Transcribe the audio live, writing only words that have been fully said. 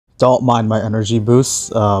don't mind my energy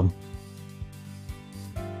boosts.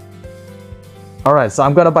 Alright, so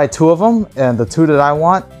I'm gonna buy 2 of them, and the 2 that I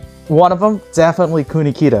want, one of them, definitely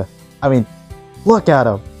Kunikida. I mean, look at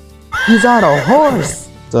him! He's on a horse!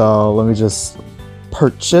 So, let me just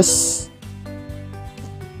purchase.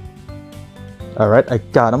 Alright, I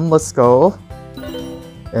got him, let's go.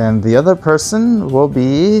 And the other person will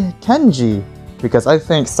be Kenji, because I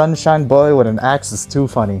think Sunshine Boy with an axe is too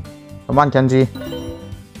funny. Come on, Kenji.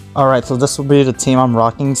 Alright, so this will be the team I'm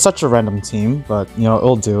rocking. Such a random team, but you know,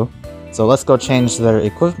 it'll do. So let's go change their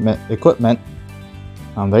equipment.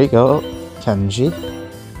 There you go, Kenji.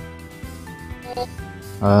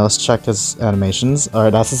 Let's check his animations.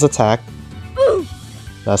 Alright, that's his attack.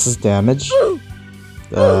 That's his damage.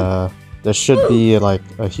 There should be like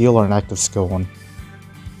a heal or an active skill one.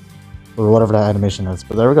 Or whatever that animation is.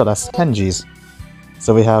 But there we go, that's Kenji's.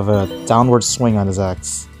 So we have a downward swing on his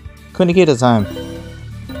axe. Kunikida time.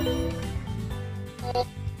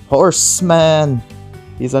 Horseman!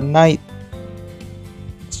 He's a knight.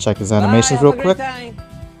 Let's check his animations real quick.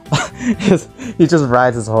 He just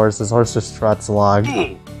rides his horse. His horse just trots along.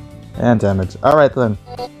 And damage. Alright then.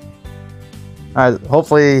 Alright,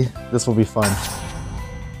 hopefully this will be fun.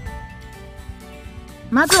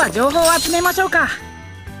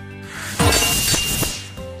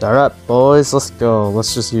 Alright boys, let's go.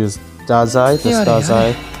 Let's just use Dazai, this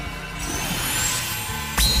Dazai.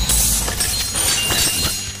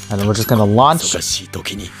 And then we're just gonna launch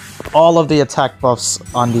all of the attack buffs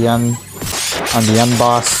on the end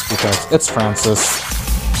boss, because it's Francis.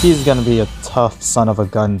 He's gonna be a tough son of a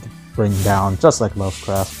gun to bring down, just like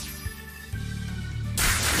Lovecraft.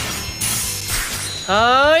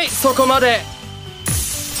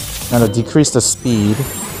 Now to decrease the speed,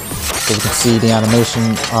 so you can see the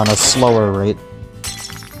animation on a slower rate.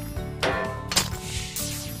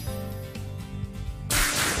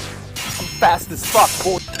 Fast as fuck,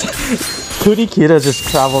 boy. Kunikida just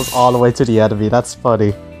travels all the way to the enemy. That's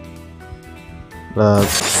funny. Let's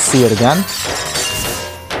see it again.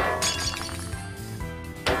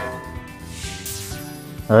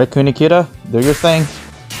 Alright, Kunikida, do your thing.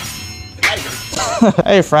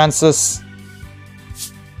 Hey, Francis.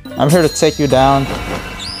 I'm here to take you down.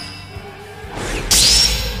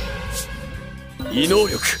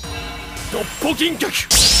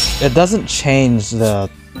 It doesn't change the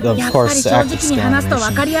of course, the active scan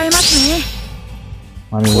animation.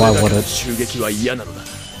 I mean, why would it?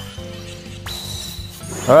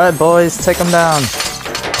 Alright, boys, take him down.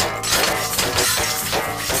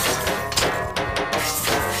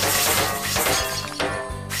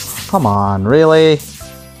 Come on, really?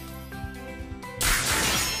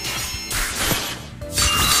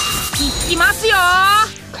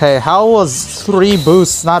 Okay, how was 3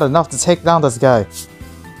 boosts not enough to take down this guy?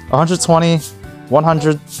 120,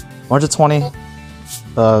 100, 120.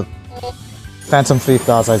 The Phantom Thief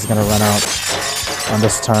Dazai is gonna run out on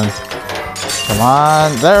this turn. Come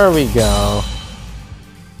on, there we go.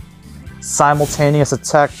 Simultaneous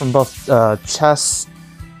attack from both Chess,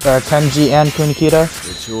 Kenji, and Kunikida.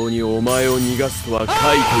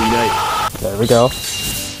 There we go.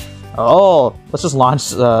 Oh, let's just launch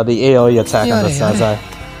the AoE attack on this Dazai.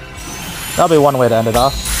 That'll be one way to end it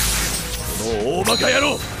off.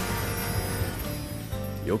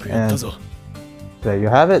 And there you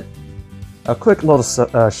have it. A quick little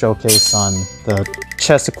showcase on the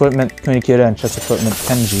chess equipment Kunikida and chess equipment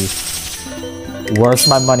Kenji. Worth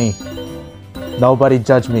my money. Nobody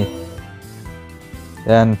judge me.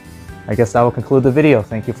 Then I guess that will conclude the video.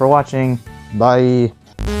 Thank you for watching. Bye.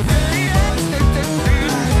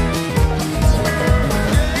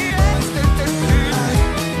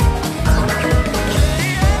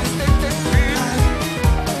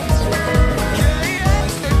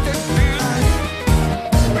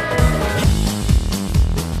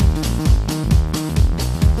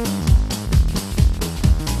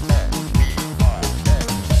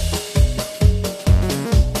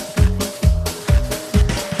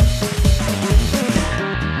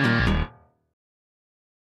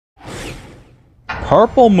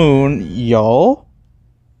 Purple Moon, yo.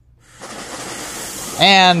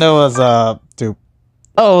 And it was dupe.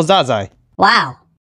 Oh, it was Dazai. Wow.